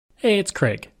Hey, it's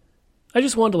Craig. I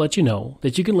just wanted to let you know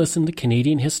that you can listen to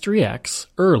Canadian History X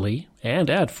early and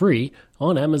ad-free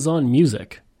on Amazon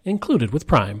Music, included with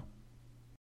Prime.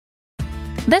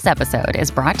 This episode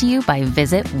is brought to you by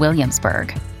Visit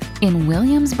Williamsburg. In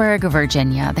Williamsburg,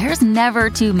 Virginia, there's never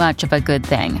too much of a good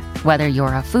thing. Whether you're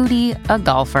a foodie, a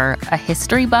golfer, a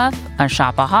history buff, a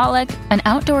shopaholic, an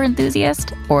outdoor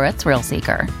enthusiast, or a thrill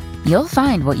seeker, you'll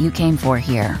find what you came for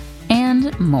here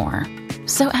and more.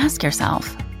 So ask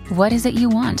yourself, what is it you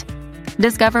want?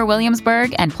 Discover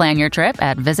Williamsburg and plan your trip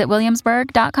at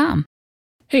visitwilliamsburg.com.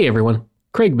 Hey everyone,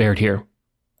 Craig Baird here.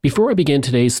 Before I begin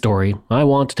today's story, I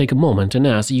want to take a moment and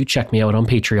ask that you check me out on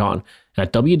Patreon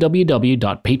at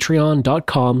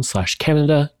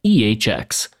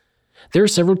www.patreon.com/CanadaEHX. There are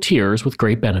several tiers with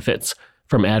great benefits,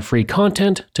 from ad-free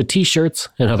content to t-shirts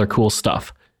and other cool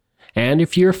stuff. And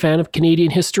if you're a fan of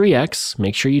Canadian History X,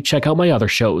 make sure you check out my other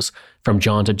shows, From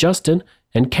John to Justin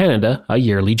and Canada, A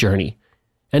Yearly Journey.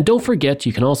 And don't forget,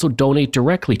 you can also donate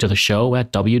directly to the show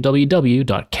at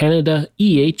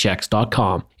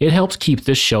www.canadaehx.com. It helps keep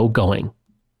this show going.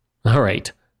 All right,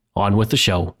 on with the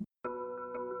show.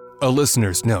 A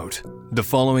listener's note. The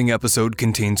following episode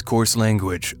contains coarse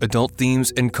language, adult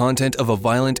themes, and content of a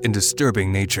violent and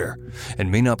disturbing nature, and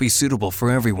may not be suitable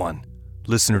for everyone.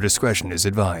 Listener discretion is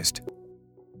advised.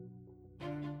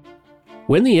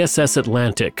 When the SS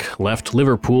Atlantic left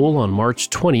Liverpool on March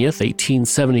 20th,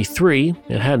 1873,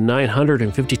 it had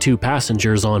 952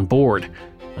 passengers on board,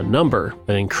 a number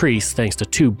that increased thanks to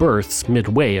two berths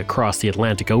midway across the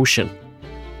Atlantic Ocean.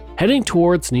 Heading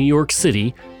towards New York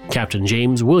City, Captain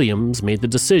James Williams made the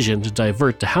decision to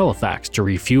divert to Halifax to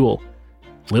refuel.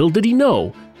 Little did he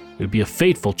know, it would be a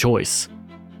fateful choice.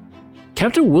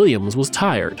 Captain Williams was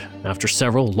tired after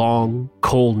several long,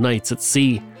 cold nights at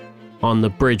sea. On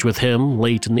the bridge with him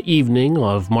late in the evening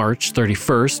of March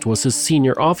 31st was his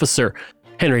senior officer,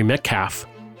 Henry Metcalfe.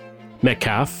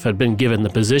 Metcalfe had been given the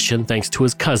position thanks to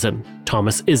his cousin,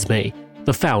 Thomas Ismay,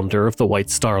 the founder of the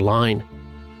White Star Line.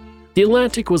 The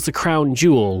Atlantic was the crown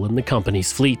jewel in the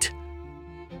company's fleet.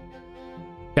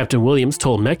 Captain Williams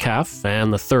told Metcalfe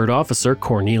and the third officer,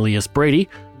 Cornelius Brady,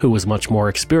 who was much more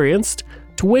experienced,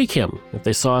 to wake him if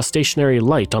they saw a stationary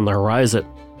light on the horizon.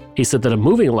 He said that a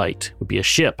moving light would be a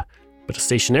ship, but a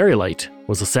stationary light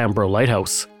was a Sambro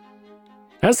lighthouse.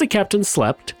 As the captain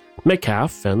slept,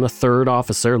 Metcalfe and the third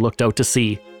officer looked out to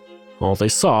sea. All they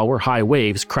saw were high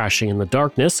waves crashing in the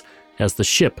darkness as the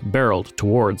ship barreled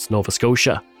towards Nova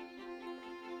Scotia.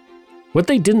 What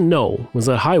they didn't know was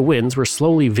that high winds were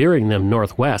slowly veering them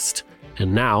northwest,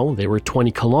 and now they were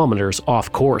 20 kilometers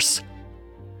off course.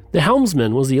 The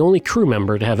helmsman was the only crew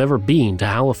member to have ever been to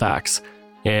Halifax,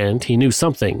 and he knew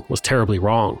something was terribly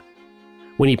wrong.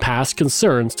 When he passed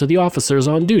concerns to the officers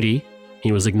on duty,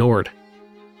 he was ignored.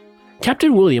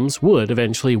 Captain Williams would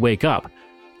eventually wake up,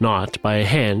 not by a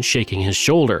hand shaking his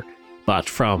shoulder, but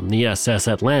from the SS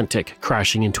Atlantic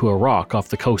crashing into a rock off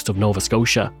the coast of Nova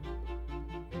Scotia.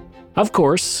 Of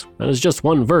course, that is just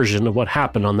one version of what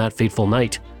happened on that fateful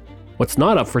night. What's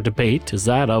not up for debate is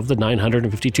that of the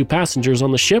 952 passengers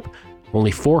on the ship,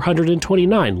 only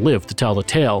 429 lived to tell the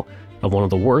tale of one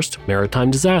of the worst maritime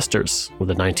disasters of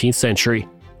the 19th century.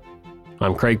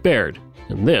 I'm Craig Baird,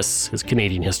 and this is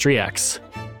Canadian History X.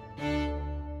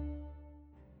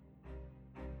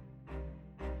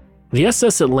 The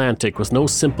SS Atlantic was no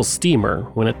simple steamer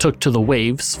when it took to the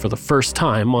waves for the first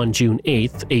time on June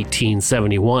 8,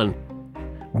 1871.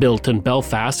 Built in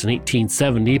Belfast in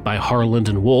 1870 by Harland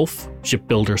and Wolff,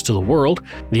 shipbuilders to the world,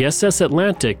 the SS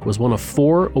Atlantic was one of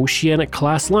 4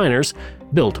 Oceanic-class liners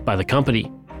built by the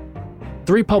company.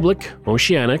 The Republic,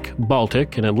 Oceanic,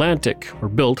 Baltic, and Atlantic were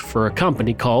built for a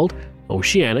company called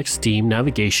Oceanic Steam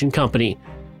Navigation Company,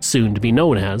 soon to be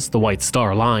known as the White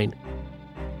Star Line.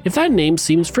 If that name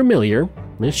seems familiar,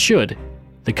 it should.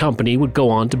 The company would go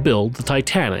on to build the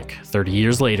Titanic 30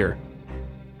 years later.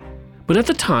 But at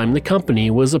the time, the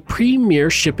company was a premier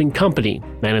shipping company,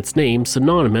 and its name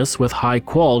synonymous with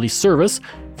high-quality service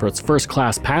for its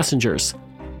first-class passengers.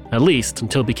 At least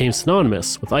until it became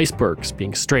synonymous with icebergs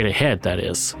being straight ahead, that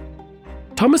is.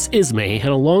 Thomas Ismay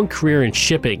had a long career in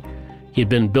shipping. He had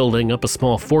been building up a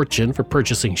small fortune for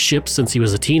purchasing ships since he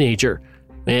was a teenager.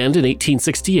 And in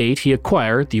 1868, he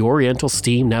acquired the Oriental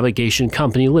Steam Navigation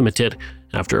Company Limited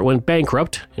after it went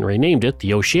bankrupt and renamed it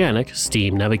the Oceanic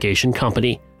Steam Navigation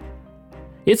Company.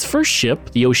 Its first ship,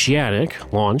 the Oceanic,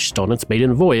 launched on its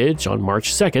maiden voyage on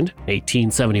March 2,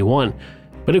 1871,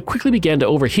 but it quickly began to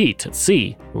overheat at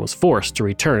sea and was forced to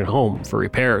return home for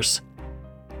repairs.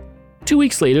 2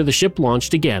 weeks later, the ship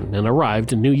launched again and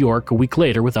arrived in New York a week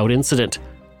later without incident.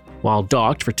 While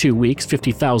docked for 2 weeks,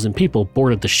 50,000 people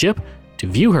boarded the ship, to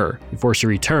view her before she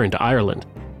returned to Ireland.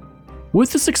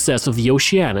 With the success of the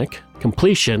Oceanic,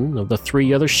 completion of the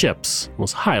 3 other ships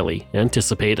was highly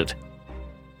anticipated.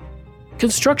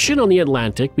 Construction on the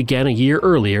Atlantic began a year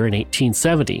earlier in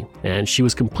 1870, and she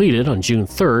was completed on June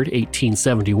 3,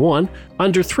 1871,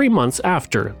 under 3 months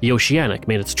after the Oceanic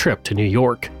made its trip to New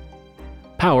York.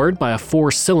 Powered by a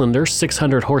 4-cylinder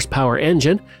 600-horsepower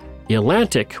engine, the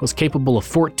Atlantic was capable of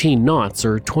 14 knots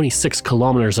or 26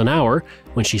 kilometers an hour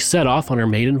when she set off on her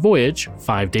maiden voyage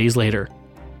 5 days later.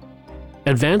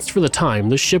 Advanced for the time,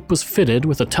 the ship was fitted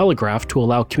with a telegraph to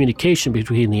allow communication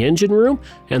between the engine room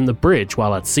and the bridge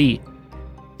while at sea.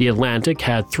 The Atlantic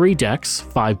had 3 decks,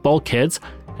 5 bulkheads,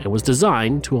 and was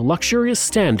designed to a luxurious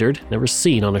standard never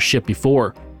seen on a ship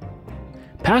before.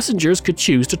 Passengers could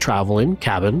choose to travel in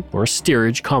cabin or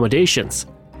steerage accommodations.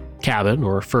 Cabin,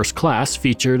 or first class,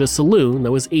 featured a saloon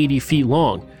that was 80 feet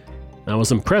long. That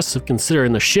was impressive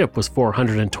considering the ship was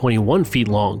 421 feet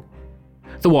long.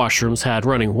 The washrooms had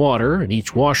running water, and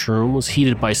each washroom was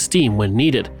heated by steam when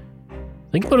needed.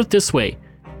 Think about it this way.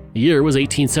 The year was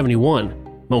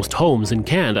 1871. Most homes in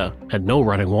Canada had no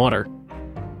running water.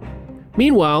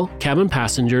 Meanwhile, cabin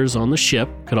passengers on the ship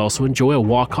could also enjoy a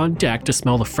walk on deck to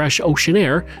smell the fresh ocean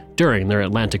air during their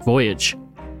Atlantic voyage.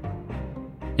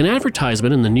 An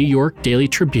advertisement in the New York Daily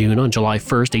Tribune on July 1,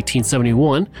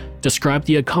 1871, described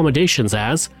the accommodations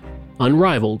as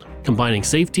unrivaled, combining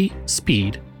safety,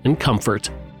 speed, and comfort.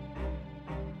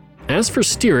 As for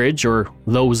steerage, or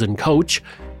those in coach,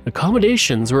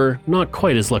 accommodations were not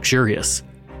quite as luxurious.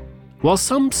 While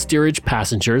some steerage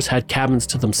passengers had cabins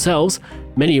to themselves,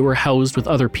 many were housed with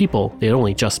other people they had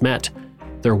only just met.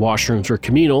 Their washrooms were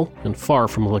communal and far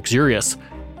from luxurious,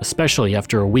 especially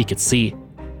after a week at sea.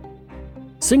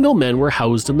 Single men were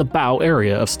housed in the bow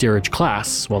area of steerage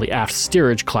class, while the aft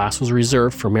steerage class was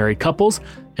reserved for married couples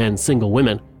and single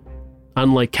women.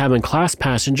 Unlike cabin class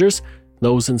passengers,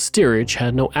 those in steerage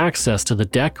had no access to the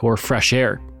deck or fresh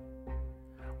air.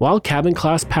 While cabin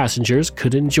class passengers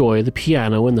could enjoy the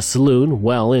piano in the saloon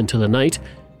well into the night,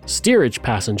 steerage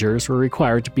passengers were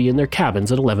required to be in their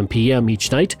cabins at 11 p.m.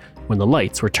 each night when the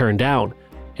lights were turned down,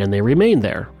 and they remained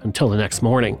there until the next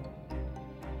morning.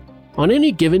 On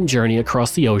any given journey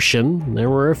across the ocean, there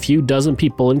were a few dozen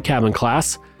people in cabin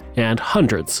class and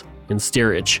hundreds in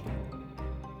steerage.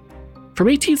 From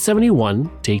 1871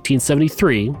 to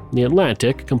 1873, the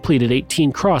Atlantic completed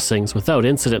 18 crossings without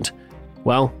incident.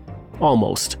 Well,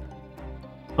 almost.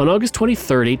 On August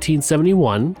 23,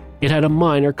 1871, it had a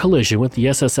minor collision with the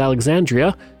SS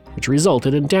Alexandria, which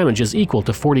resulted in damages equal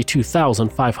to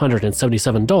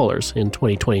 $42,577 in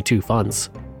 2022 funds.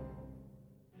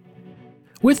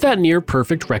 With that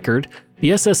near-perfect record,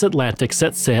 the SS Atlantic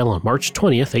set sail on March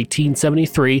 20,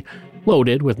 1873,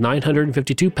 loaded with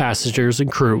 952 passengers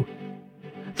and crew.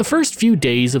 The first few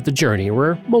days of the journey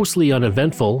were mostly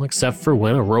uneventful except for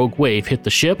when a rogue wave hit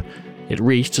the ship. It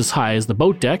reached as high as the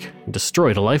boat deck and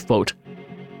destroyed a lifeboat.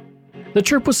 The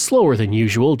trip was slower than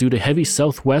usual due to heavy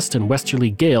southwest and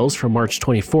westerly gales from March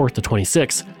 24th to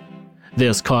 26th.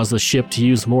 This caused the ship to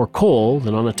use more coal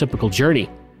than on a typical journey,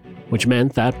 which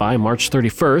meant that by March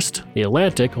 31st, the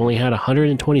Atlantic only had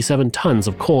 127 tons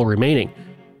of coal remaining,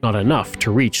 not enough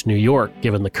to reach New York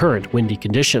given the current windy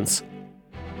conditions.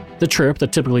 The trip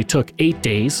that typically took 8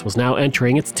 days was now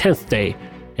entering its 10th day,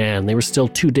 and they were still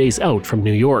 2 days out from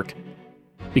New York.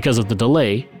 Because of the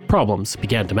delay, problems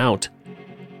began to mount.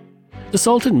 The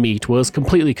salted meat was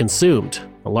completely consumed.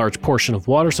 A large portion of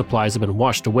water supplies had been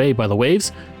washed away by the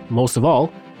waves. Most of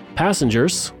all,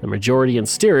 passengers, the majority in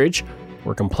steerage,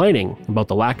 were complaining about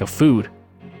the lack of food.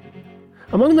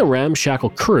 Among the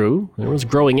ramshackle crew, there was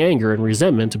growing anger and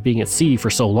resentment of being at sea for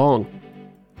so long.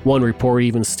 One report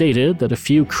even stated that a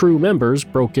few crew members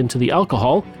broke into the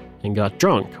alcohol and got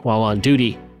drunk while on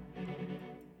duty.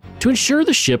 To ensure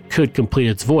the ship could complete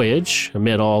its voyage,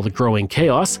 amid all the growing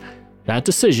chaos, that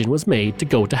decision was made to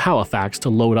go to Halifax to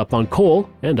load up on coal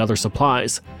and other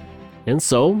supplies. And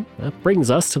so, that brings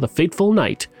us to the fateful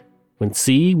night when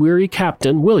sea-weary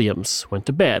Captain Williams went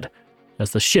to bed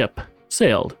as the ship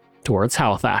sailed towards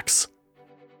Halifax.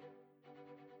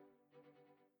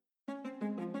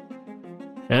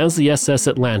 As the SS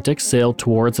Atlantic sailed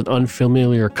towards an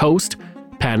unfamiliar coast,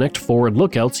 panicked forward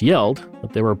lookouts yelled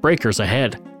that there were breakers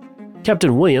ahead.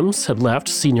 Captain Williams had left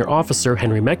Senior Officer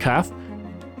Henry Metcalfe,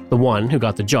 the one who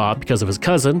got the job because of his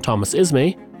cousin Thomas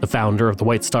Ismay, the founder of the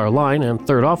White Star Line, and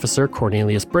Third Officer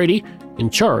Cornelius Brady, in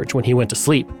charge when he went to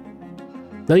sleep.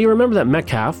 Now you remember that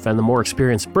Metcalfe and the more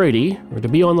experienced Brady were to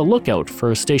be on the lookout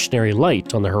for a stationary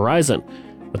light on the horizon,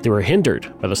 but they were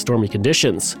hindered by the stormy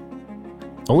conditions.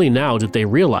 Only now did they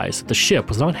realize that the ship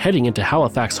was not heading into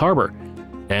Halifax Harbor.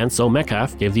 and so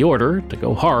Metcalfe gave the order to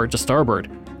go hard to starboard,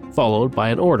 followed by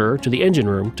an order to the engine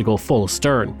room to go full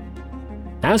astern.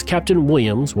 As Captain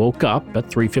Williams woke up at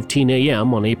 3:15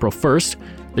 a.m. on April 1st,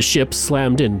 the ship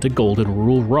slammed into Golden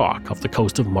Rule Rock off the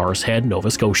coast of Mars Head,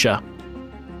 Nova Scotia.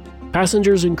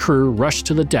 Passengers and crew rushed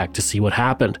to the deck to see what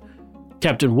happened.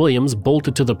 Captain Williams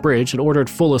bolted to the bridge and ordered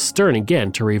full astern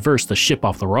again to reverse the ship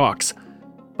off the rocks.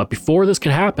 But before this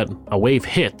could happen, a wave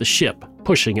hit the ship,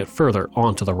 pushing it further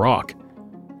onto the rock.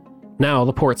 Now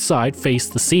the port side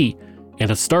faced the sea,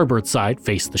 and its starboard side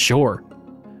faced the shore.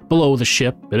 Below the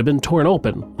ship, it had been torn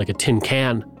open like a tin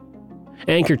can.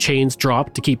 Anchor chains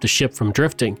dropped to keep the ship from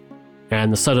drifting,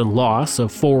 and the sudden loss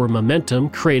of forward momentum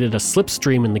created a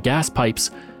slipstream in the gas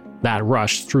pipes that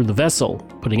rushed through the vessel,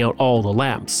 putting out all the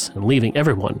lamps and leaving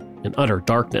everyone in utter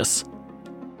darkness.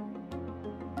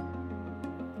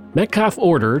 Metcalfe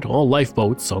ordered all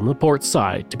lifeboats on the port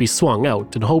side to be swung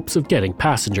out in hopes of getting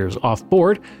passengers off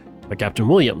board, but Captain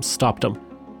Williams stopped him,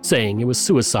 saying it was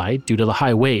suicide due to the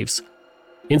high waves.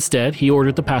 Instead, he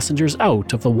ordered the passengers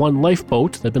out of the one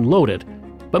lifeboat that had been loaded,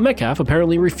 but Metcalfe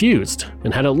apparently refused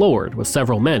and had it lowered with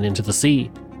several men into the sea.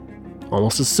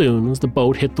 Almost as soon as the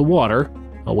boat hit the water,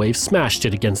 a wave smashed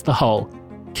it against the hull,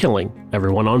 killing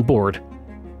everyone on board.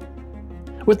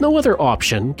 With no other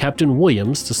option, Captain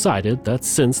Williams decided that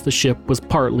since the ship was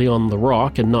partly on the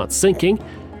rock and not sinking,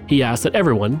 he asked that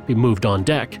everyone be moved on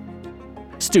deck.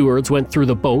 Stewards went through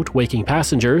the boat waking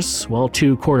passengers, while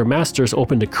 2 quartermasters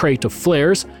opened a crate of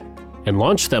flares and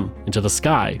launched them into the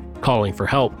sky, calling for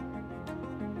help.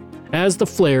 As the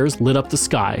flares lit up the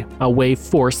sky, a wave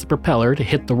forced the propeller to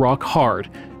hit the rock hard,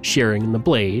 shearing in the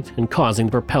blade and causing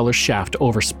the propeller shaft to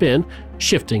overspin,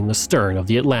 shifting the stern of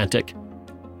the Atlantic.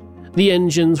 The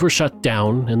engines were shut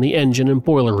down and the engine and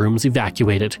boiler rooms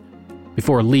evacuated.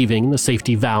 Before leaving, the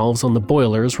safety valves on the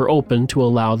boilers were opened to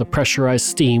allow the pressurized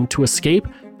steam to escape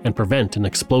and prevent an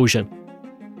explosion.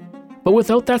 But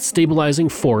without that stabilizing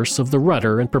force of the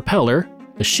rudder and propeller,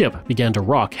 the ship began to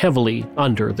rock heavily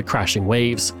under the crashing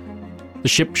waves. The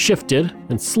ship shifted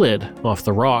and slid off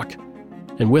the rock,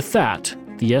 and with that,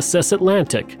 the SS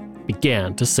Atlantic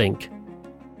began to sink.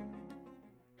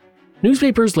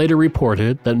 Newspapers later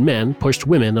reported that men pushed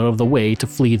women out of the way to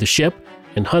flee the ship,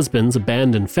 and husbands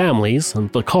abandoned families,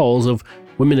 and the calls of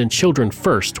women and children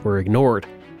first were ignored.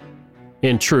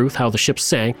 In truth, how the ship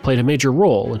sank played a major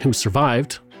role in who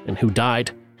survived and who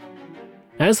died.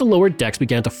 As the lower decks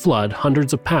began to flood,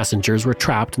 hundreds of passengers were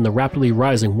trapped in the rapidly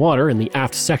rising water in the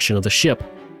aft section of the ship.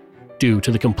 Due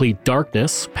to the complete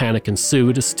darkness, panic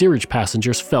ensued as steerage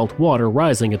passengers felt water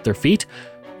rising at their feet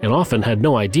and often had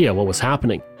no idea what was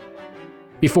happening.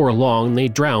 Before long, they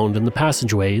drowned in the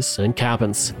passageways and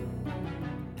cabins.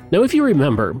 Now, if you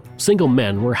remember, single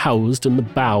men were housed in the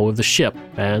bow of the ship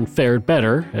and fared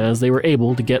better as they were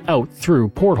able to get out through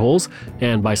portholes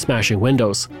and by smashing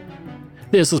windows.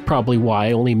 This is probably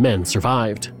why only men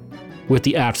survived. With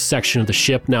the aft section of the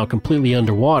ship now completely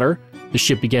underwater, the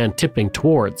ship began tipping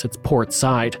towards its port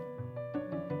side.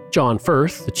 John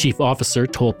Firth, the chief officer,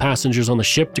 told passengers on the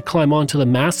ship to climb onto the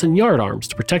masts and yardarms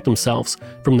to protect themselves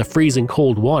from the freezing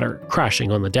cold water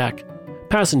crashing on the deck.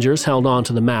 Passengers held on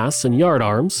to the masts and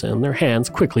yardarms, and their hands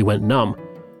quickly went numb.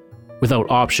 Without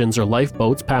options or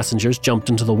lifeboats, passengers jumped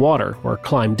into the water or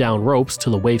climbed down ropes to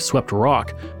the wave-swept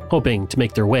rock, hoping to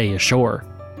make their way ashore.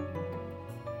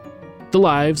 The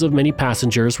lives of many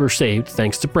passengers were saved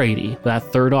thanks to Brady, that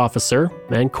third officer,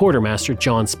 and quartermaster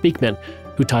John Speakman,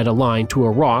 who tied a line to a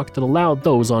rock that allowed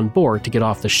those on board to get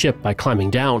off the ship by climbing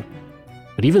down.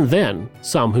 But even then,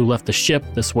 some who left the ship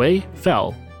this way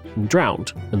fell and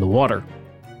drowned in the water.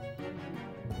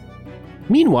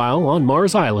 Meanwhile, on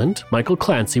Mars Island, Michael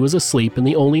Clancy was asleep in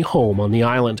the only home on the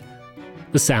island.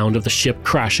 The sound of the ship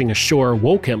crashing ashore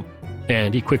woke him,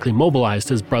 and he quickly mobilized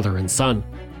his brother and son.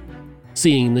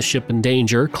 Seeing the ship in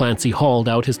danger, Clancy hauled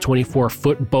out his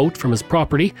 24-foot boat from his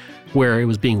property, where it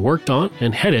was being worked on,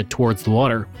 and headed towards the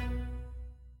water.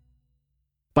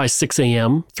 By 6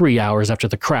 a.m., 3 hours after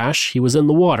the crash, he was in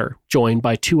the water, joined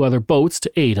by 2 other boats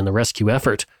to aid in the rescue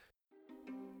effort.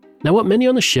 Now, what many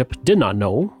on the ship did not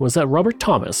know was that Robert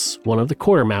Thomas, one of the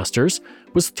quartermasters,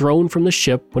 was thrown from the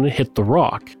ship when it hit the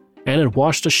rock, and had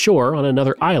washed ashore on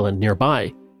another island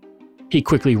nearby. He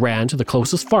quickly ran to the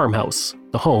closest farmhouse,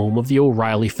 the home of the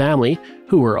O'Reilly family,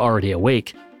 who were already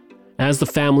awake. As the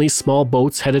family's small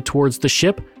boats headed towards the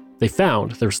ship, they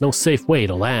found there was no safe way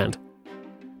to land.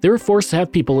 They were forced to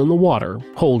have people in the water,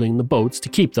 holding the boats to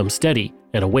keep them steady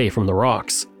and away from the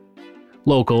rocks.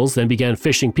 Locals then began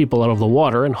fishing people out of the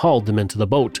water and hauled them into the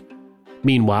boat.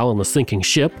 Meanwhile, on the sinking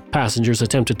ship, passengers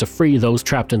attempted to free those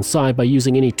trapped inside by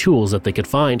using any tools that they could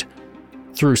find.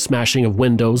 Through smashing of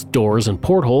windows, doors, and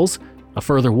portholes, a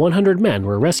further 100 men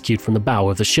were rescued from the bow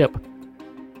of the ship.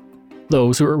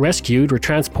 Those who were rescued were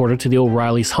transported to the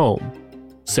O'Reillys' home.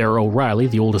 Sarah O'Reilly,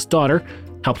 the oldest daughter,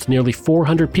 helped nearly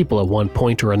 400 people at one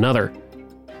point or another.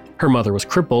 Her mother was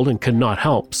crippled and could not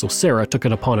help, so Sarah took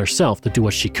it upon herself to do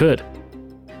what she could.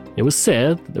 It was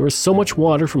said that there was so much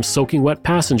water from soaking wet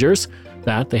passengers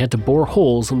that they had to bore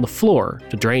holes in the floor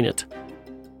to drain it.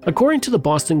 According to the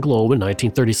Boston Globe in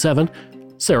 1937,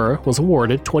 Sarah was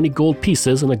awarded 20 gold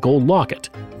pieces and a gold locket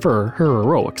for her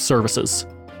heroic services.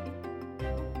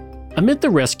 Amid the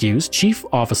rescues, Chief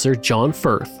Officer John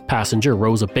Firth, passenger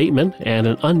Rosa Bateman, and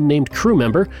an unnamed crew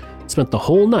member spent the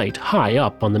whole night high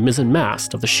up on the mizzen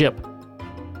mast of the ship.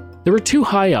 They were too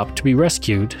high up to be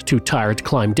rescued, too tired to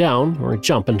climb down or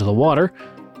jump into the water,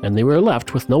 and they were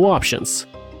left with no options.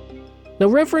 Now,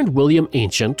 Reverend William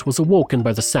Ancient was awoken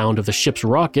by the sound of the ship's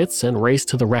rockets and raced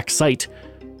to the wreck site.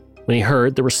 When he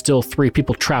heard there were still 3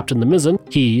 people trapped in the mizzen,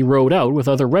 he rowed out with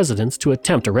other residents to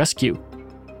attempt a rescue.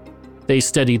 They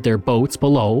steadied their boats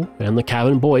below, and the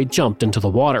cabin boy jumped into the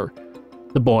water.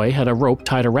 The boy had a rope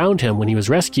tied around him when he was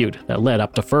rescued that led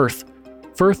up to Firth.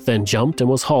 Firth then jumped and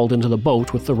was hauled into the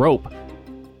boat with the rope.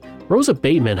 Rosa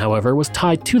Bateman, however, was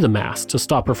tied to the mast to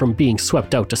stop her from being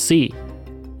swept out to sea.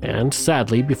 And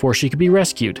sadly, before she could be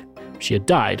rescued, she had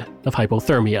died of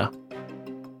hypothermia.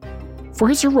 For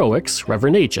his heroics,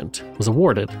 Reverend Ancient was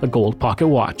awarded a gold pocket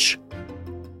watch.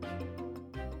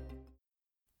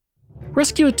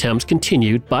 Rescue attempts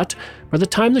continued, but by the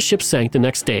time the ship sank the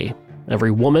next day,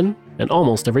 every woman and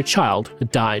almost every child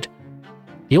had died.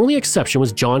 The only exception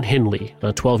was John Hindley,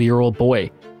 a 12-year-old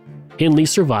boy. Hindley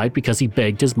survived because he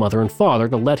begged his mother and father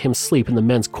to let him sleep in the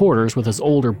men's quarters with his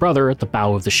older brother at the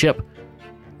bow of the ship.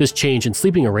 This change in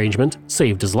sleeping arrangement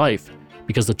saved his life,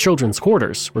 because the children's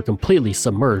quarters were completely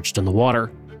submerged in the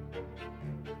water.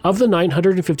 Of the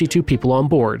 952 people on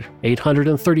board,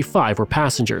 835 were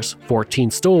passengers, 14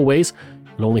 stowaways,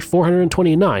 and only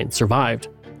 429 survived,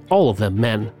 all of them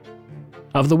men.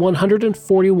 Of the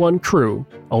 141 crew,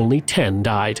 only 10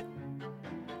 died.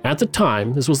 At the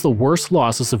time, this was the worst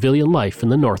loss of civilian life in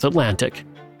the North Atlantic.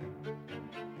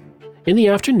 In the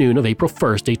afternoon of April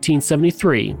 1st,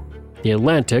 1873, the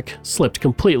Atlantic slipped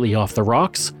completely off the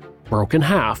rocks, broke in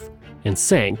half, and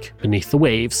sank beneath the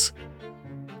waves.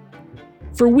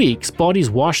 For weeks, bodies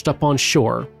washed up on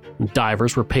shore, and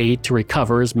divers were paid to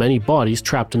recover as many bodies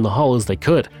trapped in the hull as they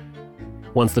could.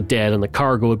 Once the dead and the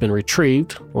cargo had been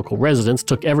retrieved, local residents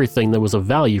took everything that was of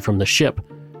value from the ship.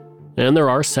 And there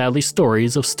are sadly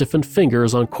stories of stiffened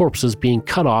fingers on corpses being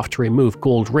cut off to remove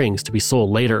gold rings to be sold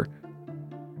later.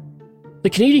 The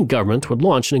Canadian government would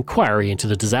launch an inquiry into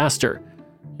the disaster,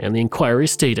 and the inquiry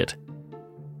stated,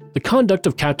 "The conduct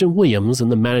of Captain Williams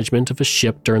and the management of his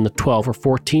ship during the 12 or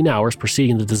 14 hours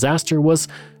preceding the disaster was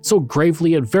so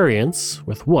gravely at variance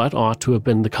with what ought to have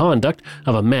been the conduct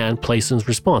of a man placed in his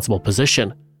responsible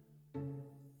position.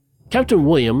 Captain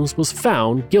Williams was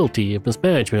found guilty of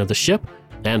mismanagement of the ship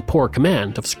and poor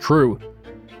command of his crew.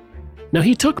 Now,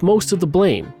 he took most of the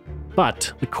blame,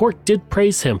 but the court did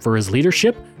praise him for his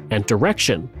leadership and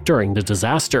direction during the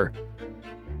disaster."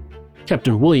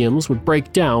 Captain Williams would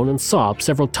break down and sob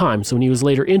several times when he was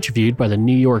later interviewed by the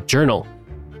New York Journal.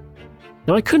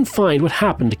 Now, I couldn't find what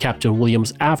happened to Captain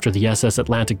Williams after the SS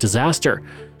Atlantic disaster,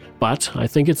 but I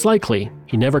think it's likely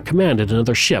he never commanded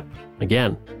another ship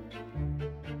again.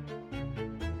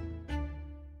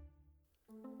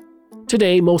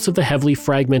 Today, most of the heavily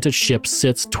fragmented ship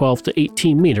sits 12 to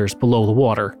 18 meters below the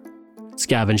water.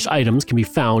 Scavenged items can be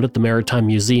found at the Maritime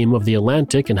Museum of the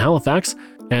Atlantic in Halifax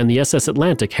and the SS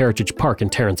Atlantic Heritage Park in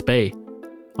Terrence Bay.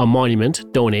 A monument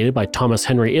donated by Thomas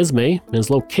Henry Ismay is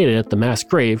located at the mass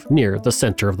grave near the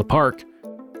center of the park.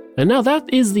 And now that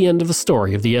is the end of the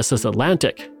story of the SS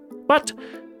Atlantic. But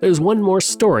there's one more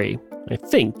story I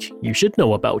think you should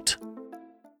know about.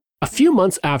 A few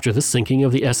months after the sinking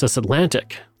of the SS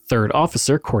Atlantic, Third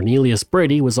Officer Cornelius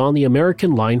Brady was on the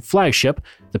American Line flagship,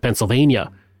 the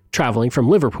Pennsylvania, traveling from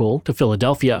Liverpool to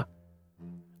Philadelphia.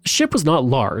 The ship was not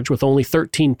large, with only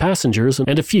 13 passengers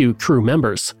and a few crew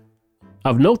members.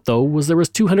 Of note, though, was there was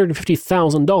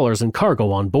 $250,000 in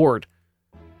cargo on board.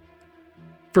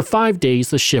 For 5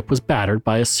 days, the ship was battered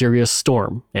by a serious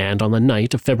storm, and on the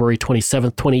night of February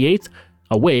 27th, 28th,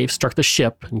 a wave struck the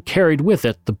ship and carried with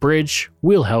it the bridge,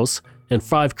 wheelhouse, and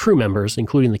 5 crew members,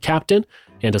 including the captain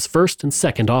and his first and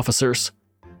second officers.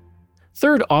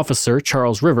 Third Officer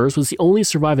Charles Rivers was the only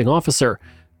surviving officer,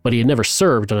 but he had never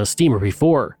served on a steamer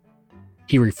before.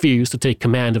 He refused to take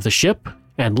command of the ship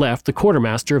and left the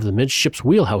quartermaster of the midship's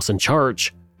wheelhouse in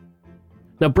charge.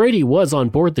 Now, Brady was on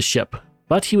board the ship,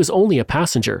 but he was only a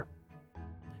passenger.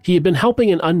 He had been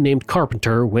helping an unnamed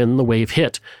carpenter when the wave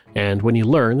hit, and when he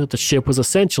learned that the ship was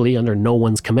essentially under no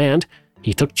one's command,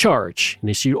 he took charge and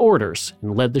issued orders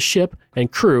and led the ship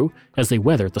and crew as they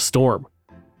weathered the storm.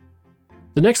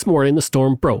 The next morning, the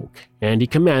storm broke, and he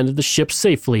commanded the ship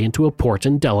safely into a port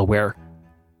in Delaware.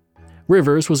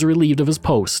 Rivers was relieved of his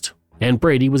post, and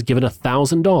Brady was given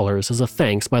 $1,000 as a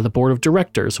thanks by the board of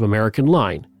directors of American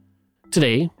Line.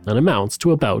 Today, that amounts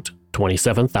to about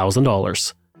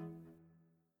 $27,000.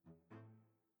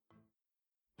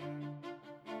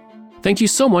 Thank you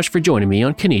so much for joining me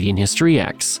on Canadian History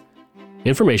X.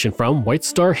 Information from White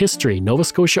Star History, Nova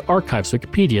Scotia Archives,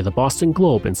 Wikipedia, the Boston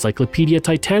Globe, Encyclopedia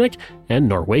Titanic, and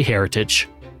Norway Heritage.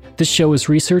 This show is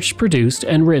researched, produced,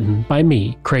 and written by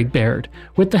me, Craig Baird,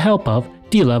 with the help of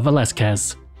Dila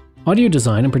Velasquez. Audio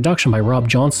design and production by Rob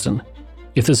Johnston.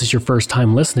 If this is your first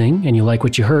time listening and you like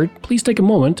what you heard, please take a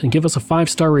moment and give us a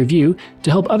 5-star review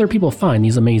to help other people find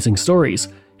these amazing stories.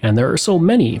 And there are so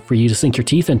many for you to sink your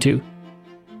teeth into.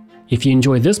 If you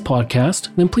enjoy this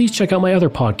podcast, then please check out my other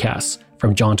podcasts,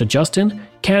 From John to Justin,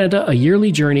 Canada, A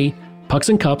Yearly Journey, Pucks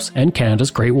and Cups, and Canada's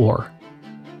Great War.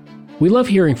 We love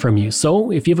hearing from you,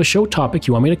 so if you have a show topic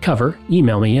you want me to cover,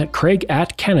 email me at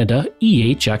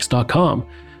craig@canadaehx.com,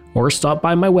 or stop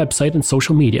by my website and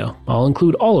social media. I'll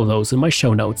include all of those in my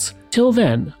show notes. Till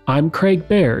then, I'm Craig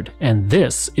Baird, and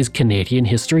this is Canadian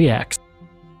History X.